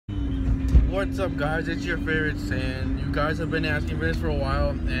What's up, guys? It's your favorite Sin. You guys have been asking for this for a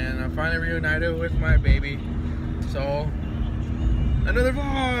while, and I'm finally reunited with my baby. So, another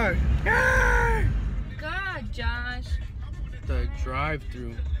vlog! Yay! God, Josh. The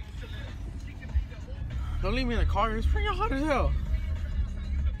drive-through. Don't leave me in the car. It's freaking hot as hell.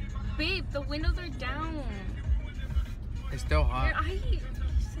 Babe, the windows are down. It's still hot. You're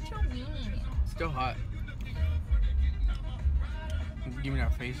such a weenie. It's still hot. Give me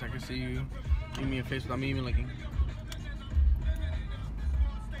that face. I can see you. Give me a face without me even looking.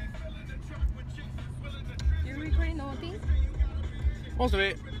 You're recording the whole thing? Most of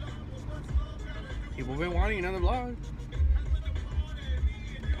it. People been wanting another vlog.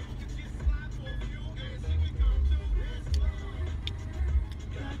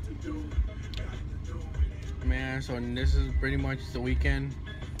 Man, so this is pretty much the weekend.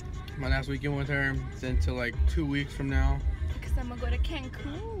 My last weekend with her. It's until like 2 weeks from now. Because I'm going to go to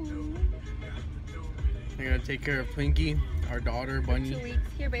Cancun. I gotta take care of Twinkie, our daughter, Bunny. 2 weeks.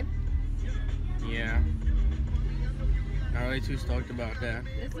 Here, babe. Yeah. Not really too stoked about that.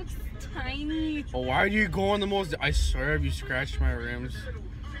 This looks tiny. Oh, why do you go on the most? I swear if you scratched my rims.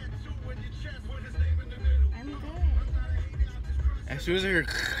 I'm good. As soon as I hear,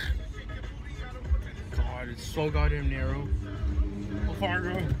 God, it's so goddamn narrow. How far,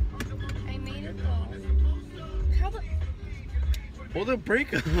 girl? I made it though. How the? Hold the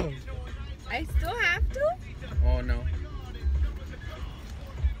brake up. I still have to? Oh no.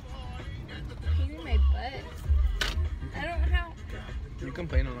 Pain in my butt. I don't know how. You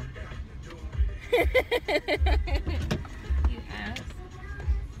complain a lot. You ass.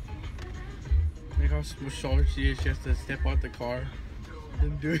 Look how short she is. She has to step out the car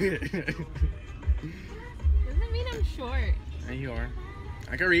and do it. Doesn't mean I'm short. And you are.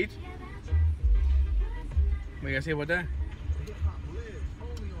 I can read. What you gotta say about that?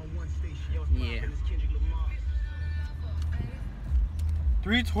 Yeah.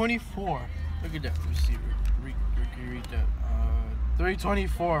 324. Look at that. Let me see. Can you read that?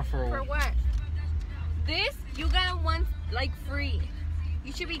 324 For what? This you got one like free.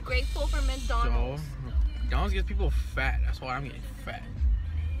 You should be grateful for McDonald's. So, McDonald's gets people fat. That's why I'm getting fat.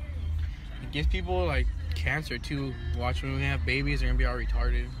 It gives people like cancer too. Watch when we have babies, they're gonna be all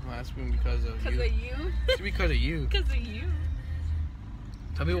retarded. Well, that's been because of you. Because of you? It's because of you. Because of you.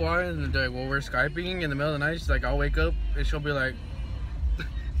 Tell me why, and like, well, we're Skyping in the middle of the night. She's like, I'll wake up, and she'll be like,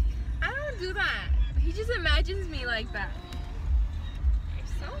 I don't do that. He just imagines me like that. You're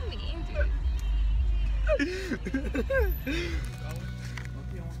so mean, dude.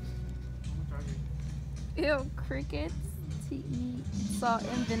 Ew, crickets to eat salt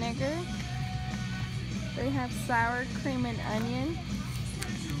and vinegar. They have sour cream and onion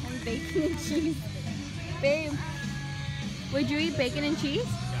and bacon and cheese. Babe, would you eat bacon and cheese?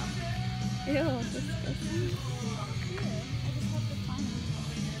 Yeah. Ew, disgusting.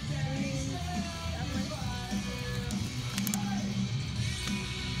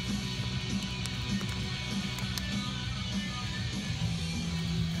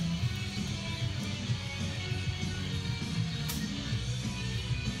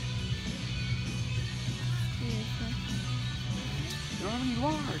 you don't have any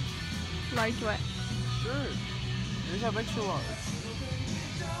large. Large what? Sure. They just have extra large.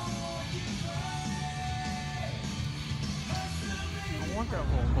 I want that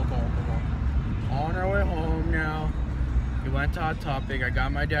home. On our way home now. We went to Hot Topic. I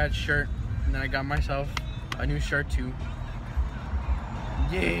got my dad's shirt, and then I got myself a new shirt too.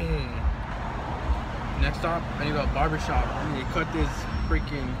 Yeah. Next stop, I need to go to a barbershop. I need to cut this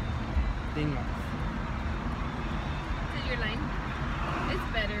freaking thing off. Is your line?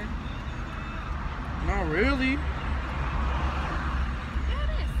 It's better. Not really. Yeah,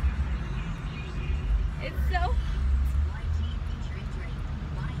 it is. It's so.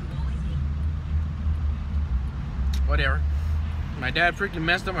 Whatever. My dad freaking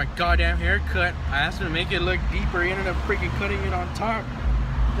messed up my goddamn haircut. I asked him to make it look deeper. He ended up freaking cutting it on top.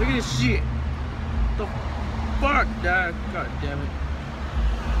 Look at this shit. The fuck, Dad? God damn it.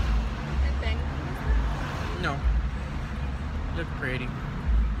 No. Look pretty.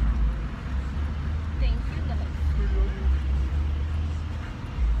 Thank you, love.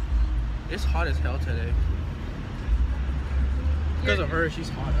 It's hot as hell today. Because of her, she's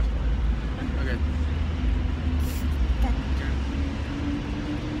hot. That's why. Okay.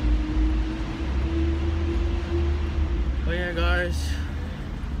 But yeah, guys,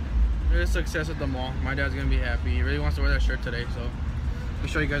 it was a success at the mall. My dad's gonna be happy. He really wants to wear that shirt today, so let me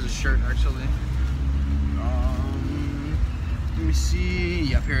show you guys the shirt actually. Let me see.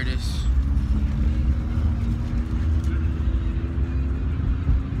 Yep, here it is.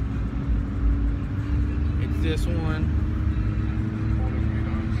 this one.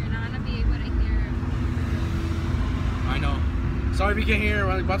 You're not gonna be able to hear. I know. Sorry if you can't hear.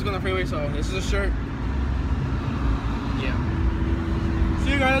 We're about to go on the freeway, so this is a shirt. Yeah.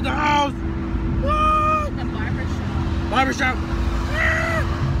 See you guys at the house. Woo! The barber shop. Barbershop.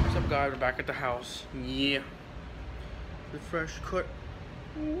 What's up, guys? We're back at the house. Yeah. The fresh cut.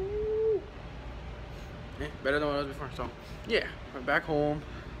 Woo. Yeah, better than what it was before. So, yeah, we're back home.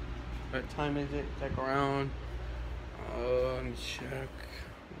 What time is it? Check around. Let me check.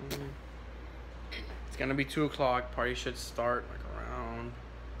 It's gonna be 2 o'clock. Party should start like around.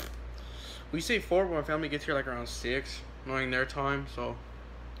 We say 4, but my family gets here like around 6, knowing their time. So,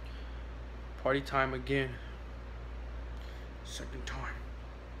 party time again. Second time.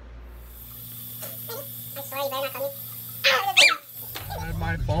 I have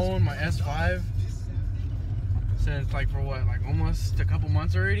my phone, my S5. Since like for what, like almost a couple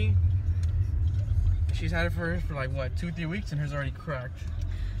months already. She's had it for like what, 2-3 weeks, and hers already cracked.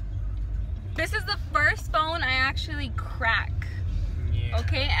 This is the first phone I actually crack. Yeah.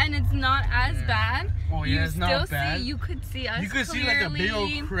 Okay, and it's not as bad. Oh yeah, it's not bad. You could see us. You could see like the big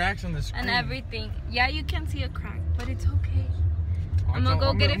old cracks on the screen and everything. Yeah, you can see a crack, but it's okay. I'm gonna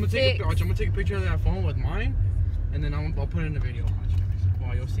go get it fixed. I'm gonna take a picture of that phone with mine, and then I'll put it in the video.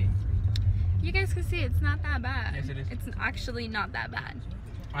 Well, you'll see. You guys can see it's not that bad. Yes, it is. It's actually not that bad.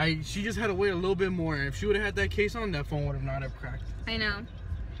 She just had to wait a little bit more. If she would have had that case on, that phone would have not have cracked. I know.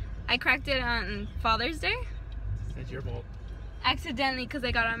 I cracked it on Father's Day. It's your fault. Accidentally, because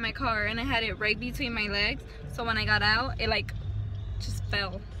I got out of my car and I had it right between my legs. So when I got out, it like just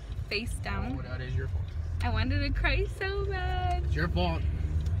fell face down. Oh, that is your fault. I wanted to cry so bad. It's your fault.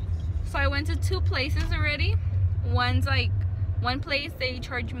 So I went to 2 places already. One's like, one place they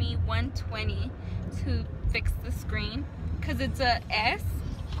charged me $120 to fix the screen because it's a S.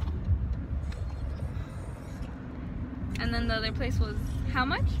 And then the other place was how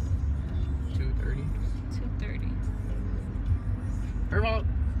much? $230. $230. Her fault.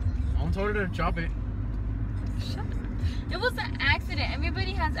 I told her to drop it. Shut up. It was an accident.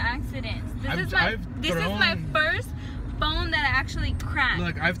 Everybody has accidents. This is my first phone that I actually cracked.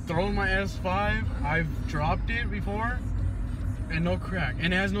 Look, I've thrown my S5. I've dropped it before, and no crack.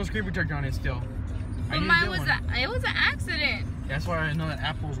 And it has no screen protector on it still. But mine was it was an accident. That's why I know that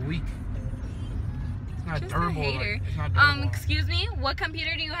Apple's weak. It's not Just durable. a hater. It's not durable. Excuse me. What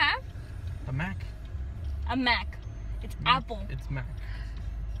computer do you have? A Mac. A Mac. It's Apple. It's Mac.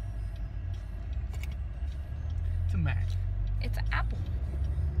 It's a Mac. It's Apple.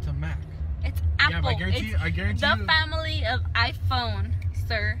 It's a Mac. It's Apple. Yeah, but I guarantee the you, family of iPhone,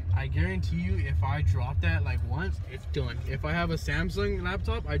 sir. I guarantee you, if I drop that like once, it's done. If I have a Samsung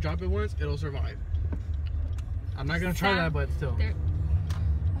laptop, I drop it once, it'll survive. I'm not gonna try that, but still.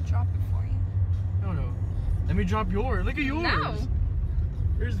 I'll drop it for you. No, no. Let me drop yours. Look at yours. No.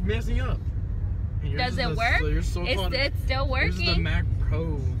 Yours is messing up. Does it work? It's still working. This is the Mac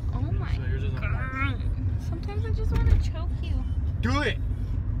Pro. Oh my So god. Sometimes I just want to choke you. Do it.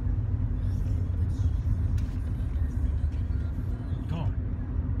 God.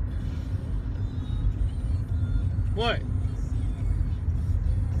 What?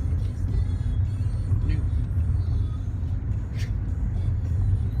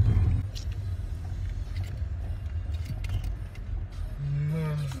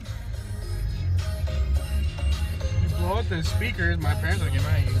 Blow out the speakers, my parents are getting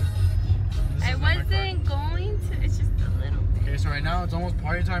mad at you. I wasn't going to, it's just a little bit. Okay, so right now it's almost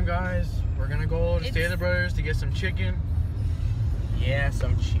party time, guys. We're gonna go to Taylor Brothers to get some chicken. Yeah,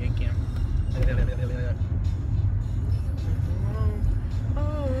 some chicken.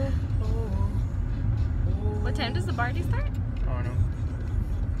 What time does the party start? Oh no.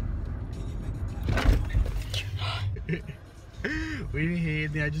 We didn't hear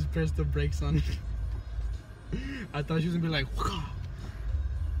anything, I just pressed the brakes on it. I thought she was gonna be like, wah.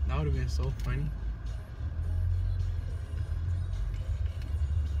 That would have been so funny.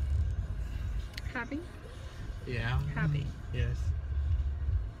 Happy? Yeah. Happy. Yes.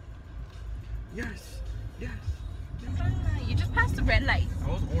 Yes. Yes. You just passed the red light. I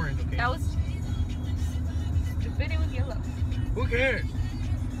was orange, okay? That was stupid. It was yellow. Who cares?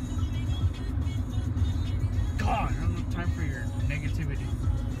 God, I don't have time for your negativity.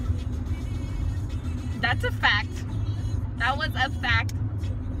 That's a fact. That was a fact.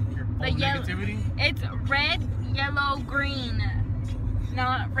 Your The yellow. negativity? It's red, yellow, green.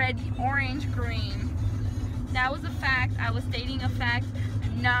 Not red, orange, green. That was a fact. I was stating a fact,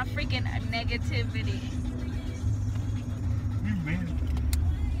 not freaking a negativity. You man.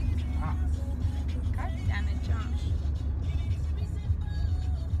 Ah. God damn it, Josh.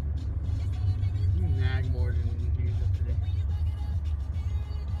 You nag more than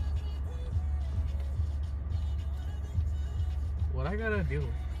gotta deal with?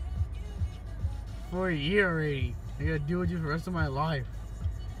 For a year already. I gotta deal with you for the rest of my life.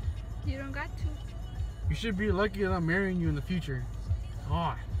 You don't got to. You should be lucky that I'm marrying you in the future.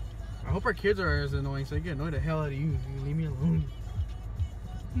 God. I hope our kids are as annoying so they get annoyed the hell out of you. You leave me alone.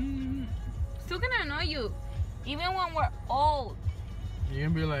 Still gonna annoy you. Even when we're old. You're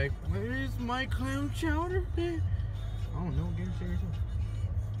gonna be like, where's my clam chowder? I don't know, get shit yourself.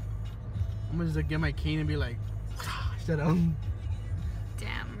 I'm gonna just get my cane and be like, shut up.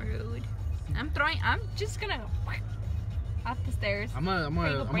 Damn rude. I'm just gonna off the stairs. I'm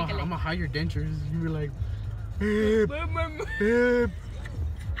gonna hide your dentures. You be like, Babe. babe,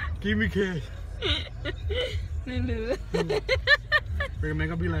 give me cash. We're gonna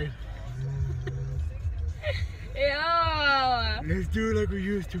make up be like, Ew. let's do it like we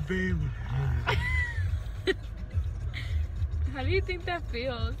used to, babe. How do you think that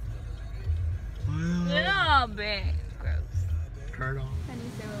feels? Well, Little bit gross. turn on. How do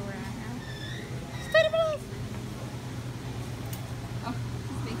you say where we're at now? Study place. Oh,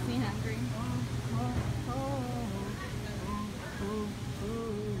 this makes me hungry.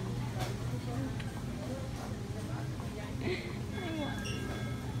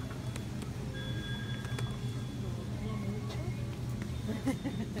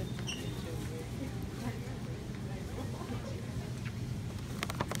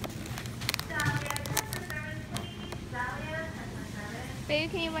 Babe,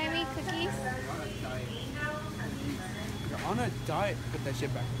 can you buy me cookies? You're on a diet. Put that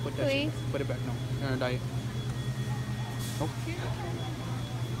shit back. Put that Please? shit back. Put it back. No, you're on a diet. Nope.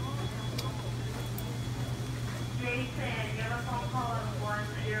 Jason, you have a phone call of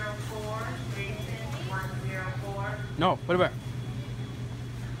 104. Jason, 104. No, put it back.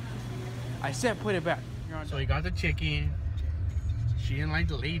 I said put it back. So you got the chicken. She didn't like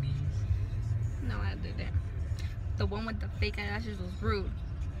the ladies. No, I didn't. The one with the fake eyelashes was rude.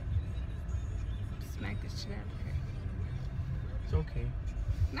 Smack the shit out of her. It's okay.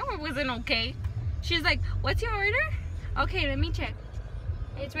 No, it wasn't okay. She was like, what's your order? Okay, let me check.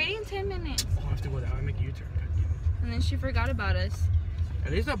 It's ready in 10 minutes. Oh, I have to go down and make a U-turn. And then she forgot about us.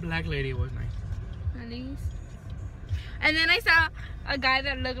 At least the black lady was nice. At least. And then I saw a guy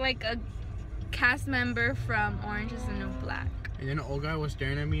that looked like a cast member from Orange is the New Black. And then the old guy was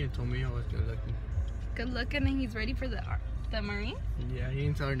staring at me and told me I was good looking. Good looking, and he's ready for the Marine. Yeah, he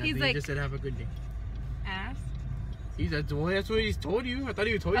didn't tell her nothing. He's He like- just said have a good day. Ass. That's what he's told you. I thought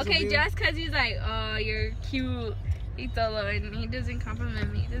he told you Okay, something. just because he's like, oh, you're cute, Italo, and he doesn't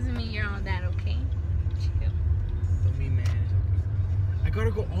compliment me, doesn't mean you're all that, okay? Chill. Don't be mad. It's okay. I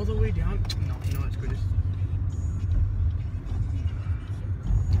gotta go all the way down. No, you know what? Screw this.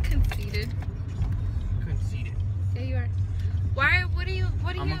 Conceited. Conceited. Yeah, you are. Why? What are you?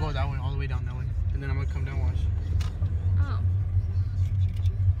 I'm gonna go that way, all the way down that way. And then I'm gonna come down wash. Oh.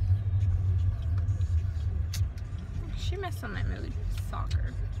 She messed on my mood.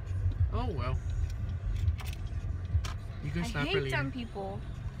 Soccer. Oh, well. You can I slap her hate later. dumb people.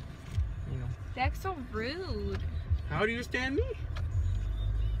 You know. They act so rude. How do you stand me?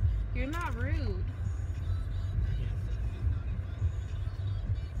 You're not rude.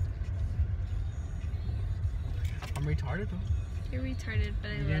 I'm retarded though. You're retarded,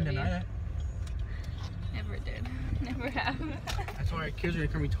 but I You love didn't you. deny that. Never did. Never have. That's why our kids are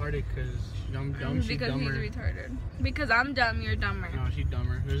become retarded because I'm dumb, she's because dumber. he's retarded. Because I'm dumb, you're dumber. No, she's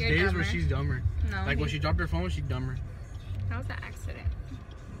dumber. There's You're days dumber. where she's dumber. No. Like when he's- she dropped her phone, she's dumber. That was an accident.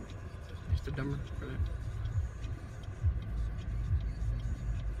 She's the dumber for that.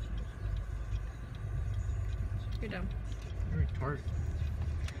 You're dumb. You're retarded.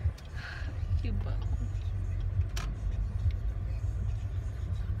 You bum.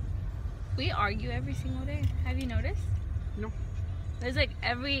 We argue every single day. Have you noticed? No. There's like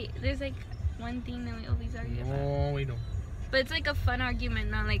one thing that we always argue about. No, we don't. But it's like a fun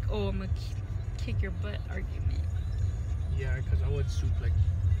argument, not like, oh, I'm gonna kick your butt argument. Yeah, because I would suplex.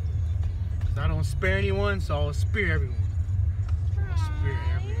 Because I don't spare anyone, so I'll spear everyone. I'll spear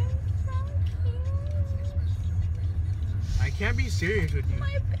everyone. I can't be serious with you.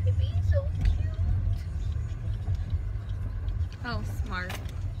 My baby's so cute. Oh, smart.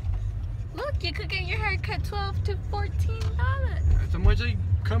 Look, you could get your hair cut $12 to $14. That's how much I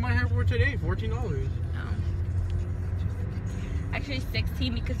cut my hair for today, $14. No. Actually,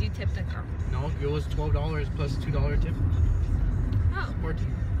 16 because you tipped the girl. No, it was $12 plus $2 tip. Oh,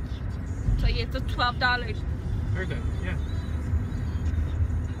 14. so it's a $12. Haircut, yeah.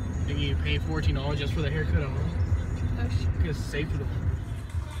 Think you pay $14 just for the haircut alone? Oh, shit. Because it's safe for the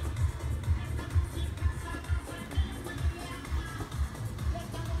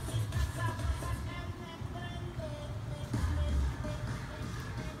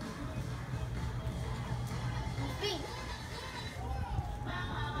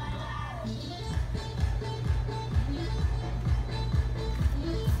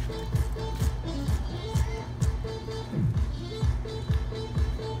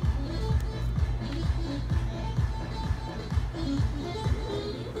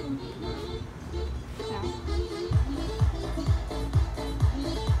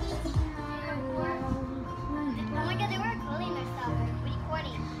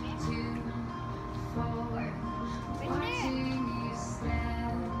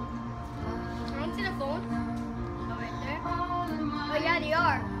Yeah, they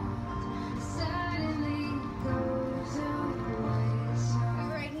are.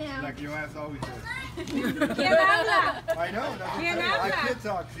 Right now. Like your ass always does. ¿Quién habla? I know. That's ¿Quién I habla? can't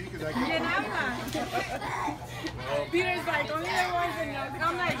talk, see, because I ¿Quién can't. habla? Peter's like, only the ones that know.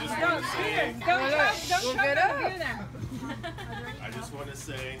 I'm like, no, Peter, don't get up. I just want to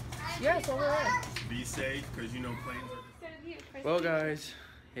say, Yes, over there. be safe, because you know planes are just... Well, guys,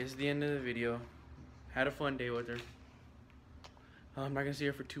 it's the end of the video. Had a fun day with her. I'm not gonna see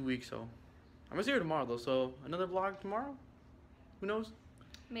her for 2 weeks, so I'm gonna see her tomorrow though. So another vlog tomorrow. Who knows?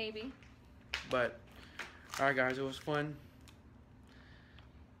 Maybe. But all right, guys, it was fun.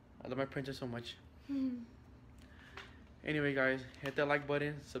 I love my princess so much. Anyway, guys, hit that like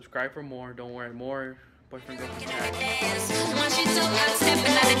button, subscribe for more. Don't worry, more boyfriend girlfriend chat. Once you talk, I'm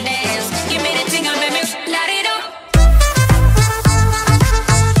stepping out the dance. Give me the thing, I'm